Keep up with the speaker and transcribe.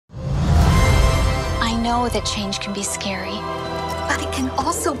know that change can be scary, but it can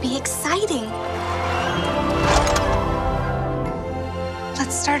also be exciting.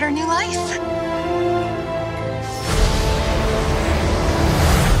 Let's start our new life.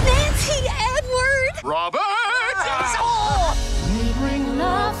 Nancy, Edward! Robert! We bring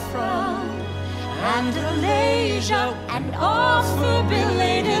love from Andalasia and offer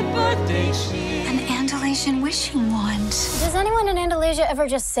belated birthday cheer. An Andalasian wishing wand. Does anyone in Andalasia ever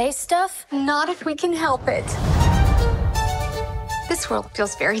just say stuff? Not if we can help it. This world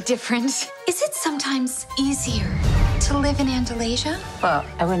feels very different. Is it sometimes easier to live in Andalasia? Well,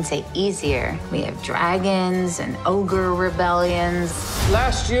 I wouldn't say easier. We have dragons and ogre rebellions.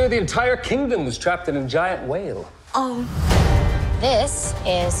 Last year, the entire kingdom was trapped in a giant whale. Oh. This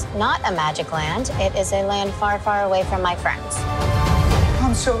is not a magic land. It is a land far, far away from my friends.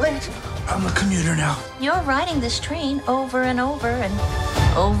 I'm so late. I'm a commuter now. You're riding this train over and over and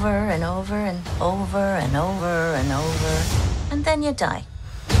over and over and over and over and over, and then you die.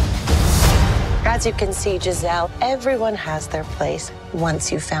 As you can see, Giselle, everyone has their place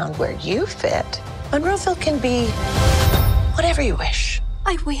once you've found where you fit. Monroeville can be whatever you wish.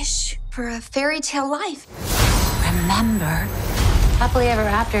 I wish for a fairy tale life. Remember, happily ever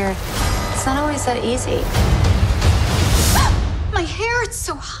after, it's not always that easy. My hair, it's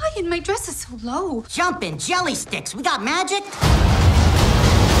so high and my dress is so low. Jumpin' jelly sticks. We got magic?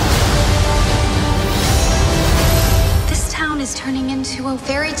 This town is turning into a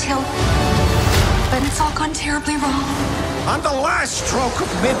fairy tale, but it's all gone terribly wrong. On the last stroke of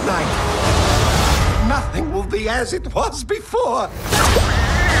midnight, nothing will be as it was before.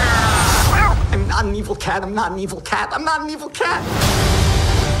 I'm not an evil cat. I'm not an evil cat. I'm not an evil cat.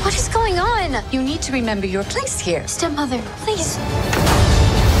 What is going on? You need to remember your place here. Stepmother, please.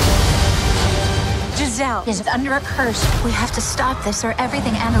 Giselle is under a curse. We have to stop this or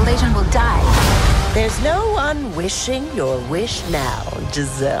everything Andalasian will die. There's no one wishing your wish now,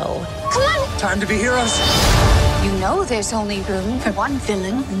 Giselle. Come on. Time to be heroes. You know there's only room for one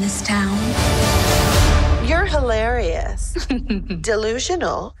villain in this town. You're hilarious.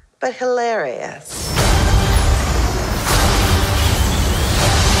 Delusional, but hilarious.